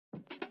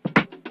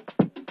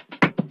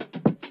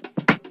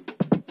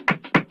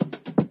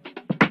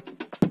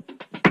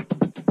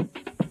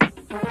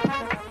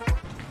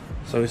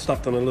So we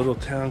stopped in a little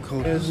town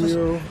called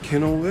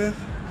Kinilworth.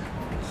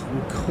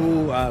 Some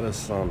cool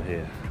artists on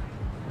here.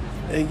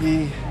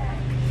 Eggy,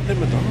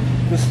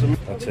 Mr.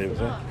 I'd say it was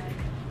that.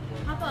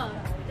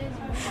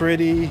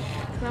 Freddie.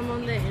 I'm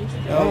on the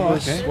Instagram. Oh,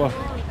 okay. Well,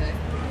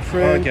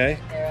 They're okay.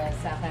 a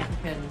South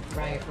African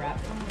rap.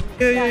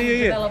 Yeah.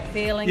 Develop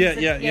feelings.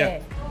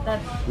 Yeah.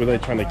 Were they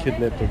trying to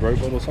kidnap the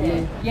robot or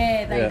something?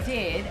 Yeah, they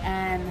did,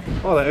 and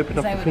Oh, they opened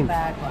up they the were the thing.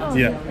 bad ones.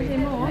 Yeah. Is there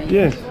more?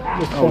 Yes.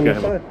 Oh,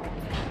 okay.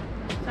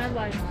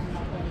 Sideline.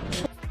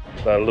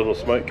 A little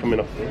smoke coming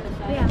off there.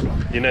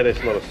 Yeah. You know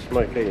that's not a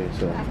smoke, eh?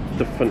 It's a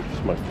different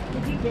smoke.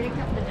 Did you get a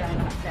couple of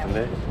donuts out? And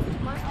there.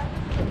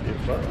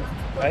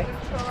 Hey?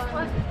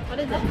 What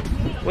is it?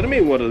 What do you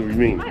mean, what do you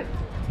mean?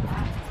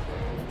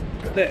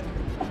 That.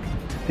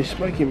 He's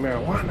smoking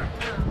marijuana.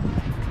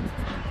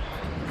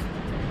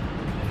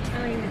 I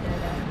don't even know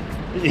that.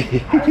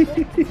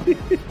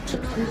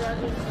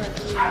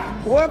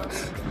 What?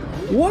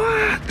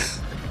 What?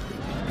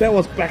 That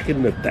was back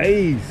in the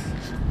days.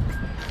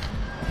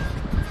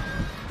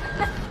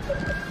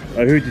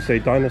 I heard you say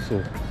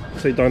dinosaur.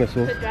 Say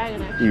dinosaur. It's a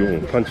dragon, actually. You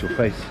will punch your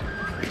face.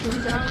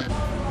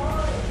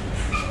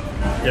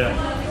 Yeah.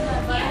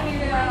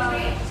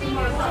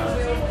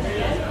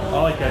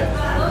 Oh, okay.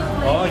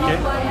 Oh, okay.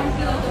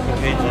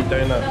 Okay, you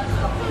don't know.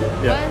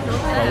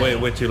 Yeah. Oh,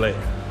 we're too late.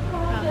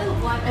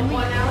 And we...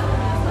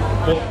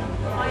 Oh,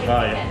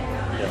 yeah.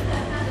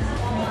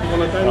 You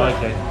want a donut? Oh,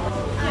 okay.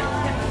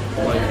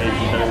 1 kg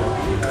donut.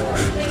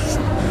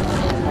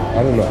 I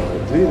don't know how to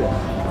do that.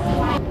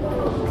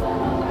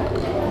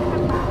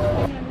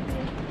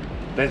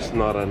 That's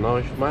not a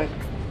knife, mate.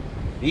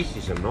 This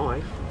is a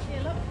knife.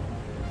 Yeah, look.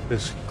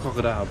 This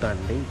crocodile done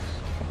this.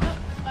 Look,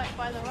 like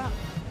by the rock.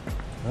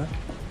 Huh?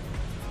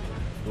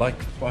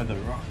 Like by the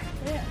rock.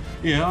 Yeah.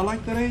 Yeah, I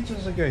like that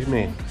ages ago,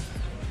 man.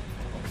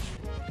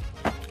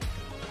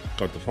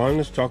 Got the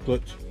finest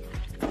chocolates,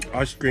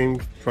 ice cream,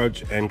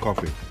 fudge, and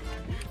coffee.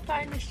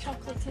 Finest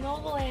chocolates in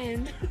all the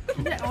land.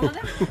 Is that all of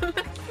them?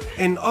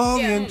 In all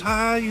the Yeah.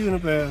 entire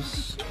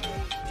universe.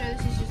 Joe,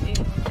 this is just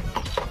eating.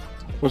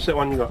 What's that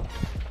one you got?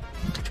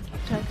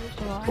 Turkish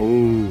delight.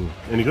 Ooh,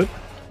 any good?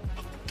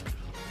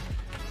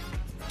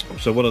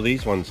 So what are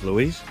these ones,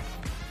 Louise?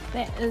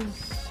 That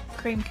is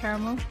cream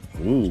caramel.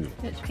 Ooh.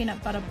 That's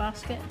peanut butter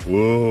basket.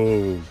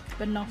 Whoa.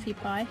 Banoffee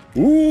pie.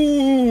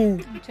 Ooh.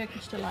 And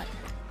Turkish delight.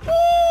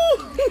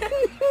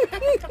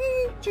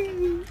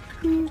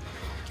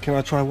 Can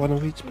I try one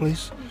of each,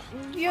 please?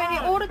 You only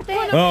ordered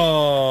that?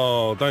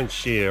 Oh, don't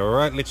share,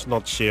 alright? Let's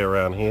not share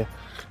around here.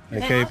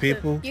 Okay,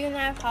 people? You can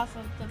have half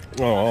of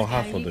the... Oh,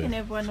 half Yeah, will you can do.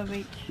 have one of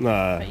each.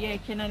 Nah. But yeah, you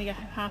can only get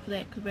half of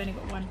that because we only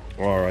got one.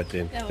 Alright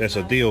then. That was That's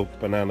a nice. deal,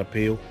 banana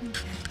peel.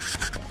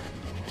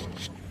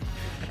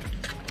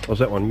 What's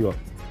that one you got?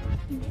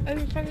 Oh,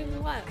 you're Turkish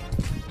delight.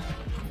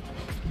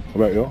 How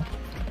about you?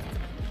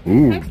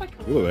 Mmm, Tastes like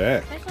a- look at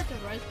that. Tastes like a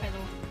rose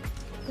petal.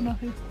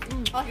 Banoffee.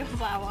 Like a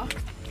flower.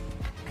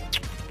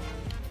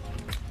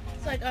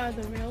 It's like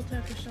the real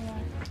Turkish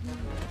delight.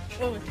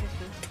 Oh, it tastes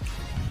good.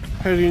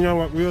 How do you know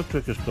what real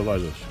Turkish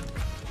delight is?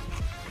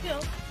 Yeah.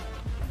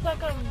 It's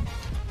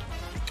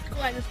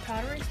like this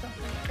powdery stuff.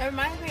 It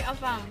reminds me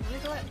of what do you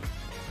call it?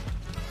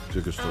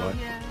 Turkish delight?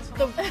 Yeah.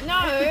 The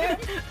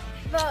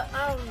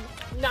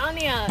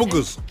Narnia.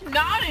 Boogers!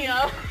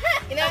 Narnia.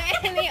 You know,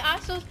 and he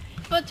asks us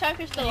for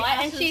Turkish delight,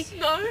 and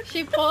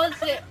she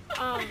pours it.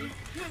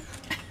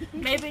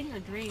 Maybe in her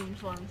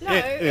dreams once. No.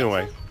 Yeah,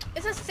 anyway.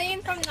 It's a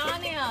scene from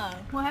Narnia.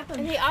 What And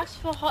happened? he asks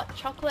for hot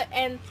chocolate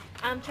and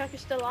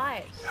Turkish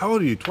delight. How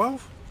old are you,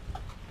 12?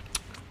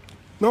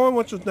 No one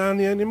watches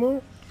Narnia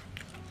anymore?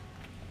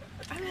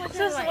 This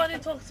is the one who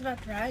talks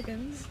about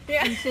dragons.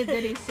 Yeah. He said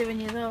that he's 7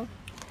 years old.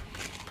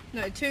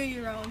 No,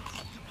 2-year-old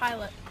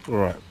pilot.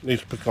 Alright,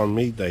 let's pick on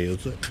me day,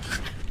 is it?